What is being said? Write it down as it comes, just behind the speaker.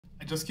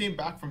Just came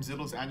back from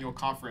Zillow's annual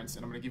conference,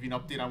 and I'm going to give you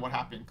an update on what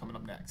happened coming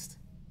up next.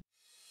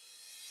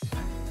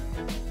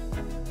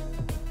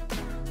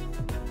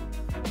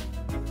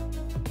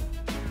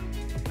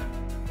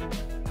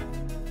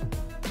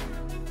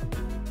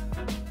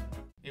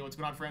 Hey, what's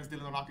going on, friends?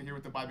 Dylan Onaka here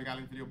with the Buy Big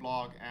Island video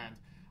blog, and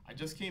I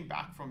just came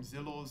back from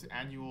Zillow's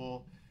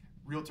annual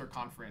Realtor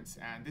conference,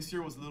 and this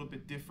year was a little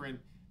bit different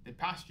than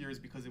past years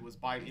because it was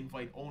by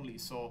invite only.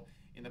 So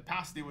in the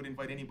past, they would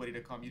invite anybody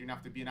to come. You didn't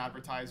have to be an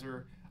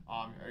advertiser,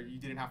 or you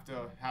didn't have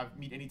to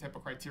meet any type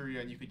of criteria,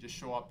 and you could just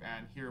show up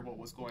and hear what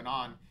was going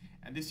on.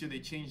 And this year they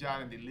changed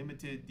that, and they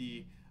limited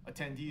the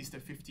attendees to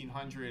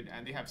 1,500,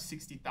 and they have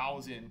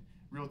 60,000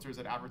 realtors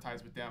that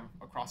advertise with them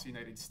across the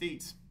United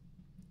States.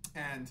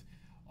 And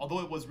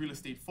although it was real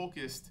estate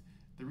focused,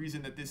 the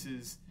reason that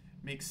this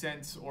makes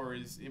sense or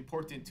is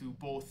important to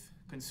both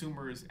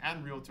consumers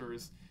and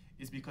realtors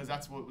is because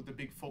that's what the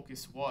big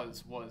focus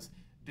was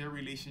their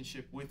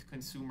relationship with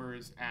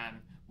consumers and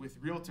with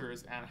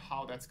realtors, and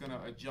how that's going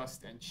to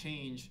adjust and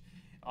change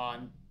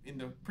in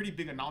the pretty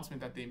big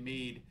announcement that they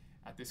made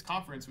at this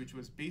conference, which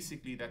was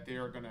basically that they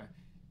are going to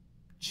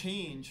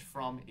change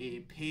from a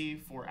pay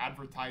for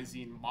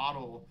advertising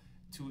model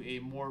to a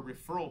more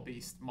referral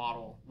based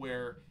model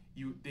where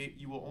you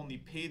will only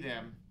pay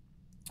them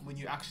when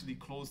you actually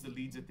close the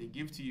leads that they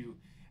give to you,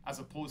 as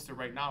opposed to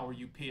right now where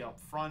you pay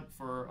up front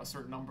for a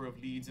certain number of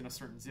leads in a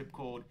certain zip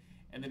code,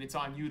 and then it's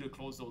on you to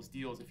close those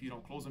deals. If you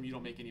don't close them, you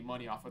don't make any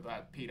money off of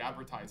that paid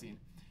advertising.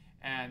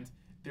 And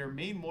their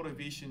main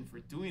motivation for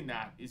doing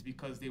that is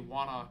because they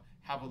want to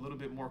have a little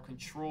bit more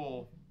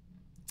control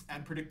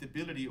and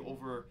predictability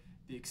over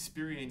the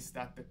experience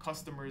that the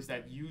customers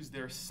that use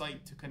their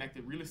site to connect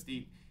with real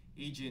estate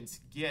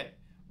agents get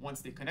once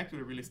they connect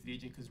with a real estate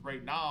agent. Because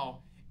right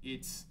now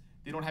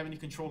they don't have any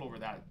control over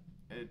that.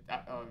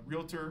 A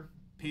realtor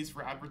pays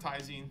for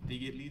advertising, they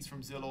get leads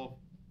from Zillow,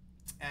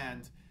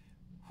 and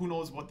who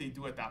knows what they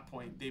do at that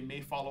point. They may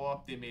follow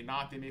up, they may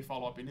not. They may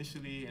follow up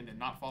initially and then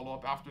not follow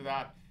up after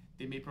that.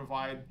 They may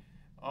provide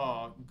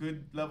a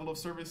good level of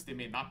service, they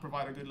may not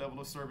provide a good level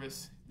of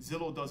service.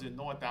 Zillow doesn't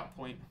know at that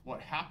point what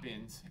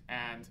happens,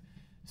 and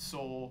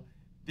so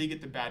they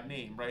get the bad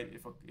name, right?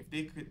 If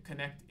they could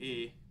connect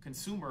a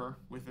consumer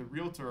with a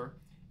realtor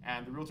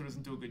and the realtor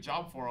doesn't do a good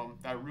job for them,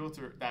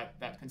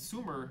 that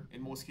consumer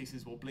in most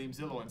cases will blame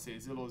Zillow and say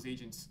Zillow's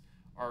agents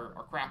are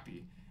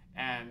crappy.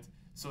 And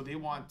so they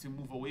want to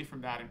move away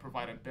from that and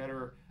provide a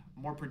better,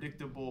 more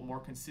predictable, more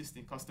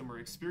consistent customer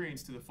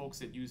experience to the folks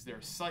that use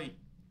their site.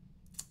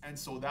 And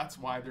so that's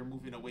why they're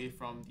moving away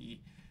from the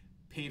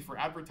pay for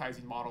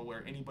advertising model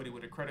where anybody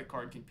with a credit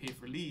card can pay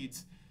for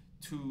leads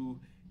to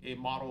a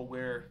model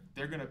where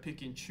they're going to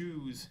pick and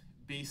choose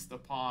based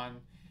upon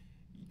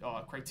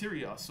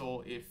criteria.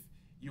 So if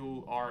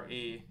you are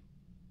a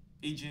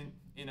agent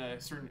in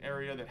a certain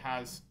area that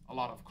has a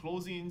lot of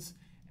closings,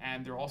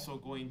 and they're also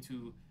going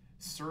to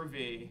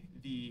survey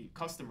the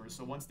customers.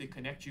 So once they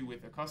connect you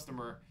with a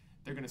customer,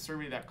 they're going to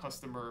survey that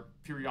customer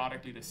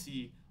periodically to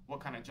see what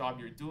kind of job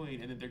you're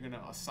doing, and then they're going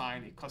to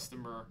assign a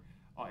customer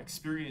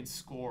experience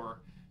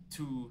score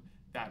to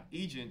that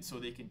agent so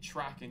they can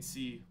track and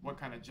see what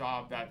kind of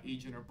job that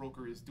agent or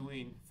broker is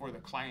doing for the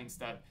clients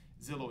that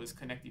Zillow is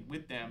connecting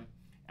with them.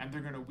 And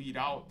they're going to weed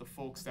out the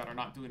folks that are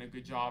not doing a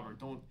good job or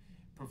don't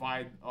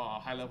provide a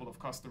high level of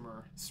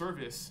customer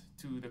service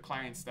to the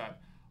clients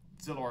that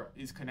Zillow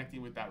is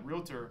connecting with that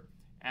realtor,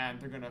 and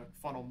they're going to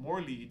funnel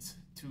more leads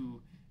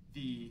to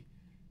the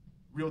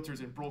realtors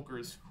and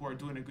brokers who are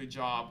doing a good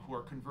job, who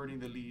are converting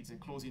the leads and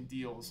closing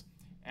deals.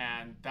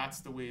 And that's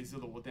the way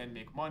Zillow will then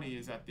make money,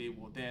 is that they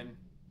will then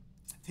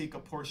take a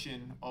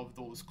portion of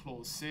those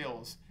closed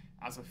sales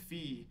as a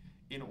fee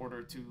in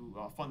order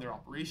to fund their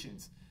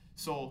operations.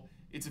 So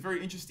it's a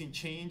very interesting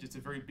change. It's a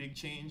very big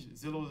change.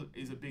 Zillow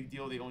is a big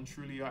deal. They own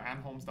Trulia and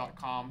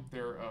Homes.com.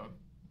 They're a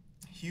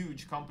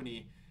huge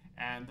company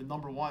and the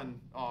 #1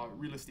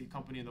 real estate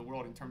company in the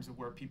world in terms of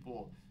where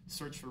people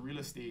search for real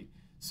estate.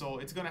 So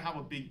it's going to have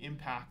a big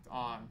impact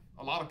on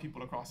a lot of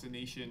people across the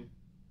nation,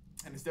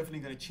 and it's definitely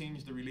going to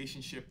change the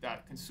relationship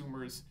that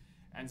consumers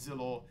and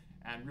Zillow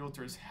and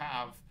realtors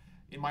have,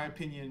 in my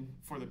opinion,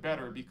 for the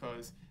better,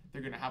 because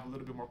they're going to have a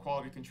little bit more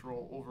quality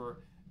control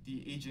over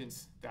the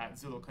agents that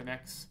Zillow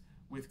connects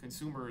with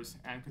consumers,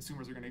 and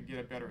consumers are going to get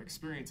a better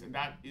experience. And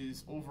that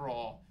is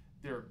overall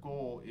their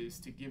goal, is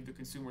to give the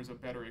consumers a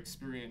better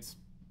experience.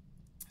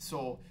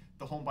 So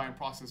the home buying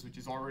process, which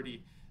is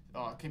already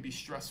can be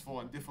stressful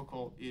and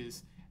difficult,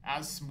 is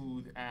as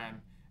smooth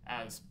and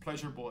as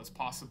pleasurable as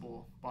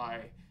possible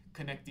by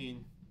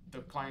connecting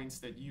the clients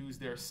that use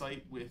their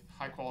site with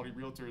high quality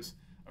realtors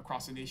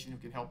across the nation who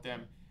can help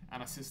them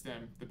and assist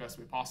them the best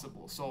way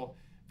possible. So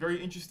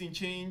very interesting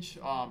change.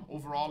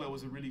 Overall, it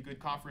was a really good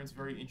conference,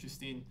 very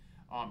interesting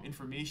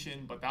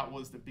information, but that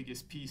was the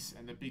biggest piece,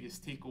 and the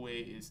biggest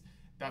takeaway is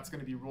that's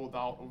going to be rolled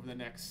out over the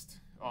next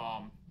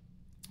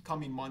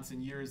coming months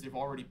and years. They've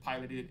already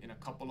piloted in a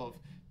couple of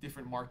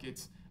different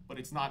markets, but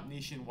it's not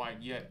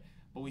nationwide yet.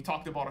 But we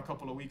talked about a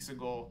couple of weeks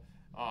ago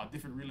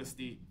different real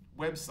estate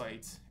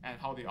websites and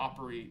how they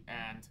operate,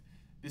 and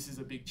this is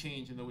a big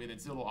change in the way that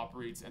Zillow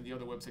operates and the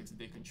other websites that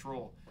they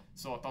control.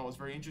 So I thought it was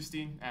very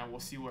interesting, and we'll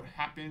see what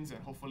happens.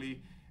 And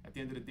hopefully, at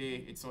the end of the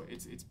day,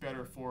 it's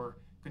better for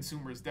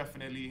consumers,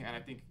 definitely, and I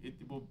think it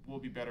will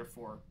be better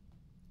for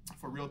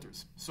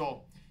realtors.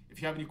 So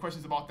if you have any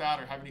questions about that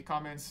or have any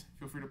comments,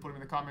 feel free to put them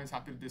in the comments.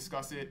 Happy to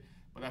discuss it.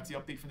 But that's the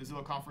update from the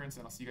Zillow conference,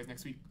 and I'll see you guys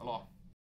next week. Aloha.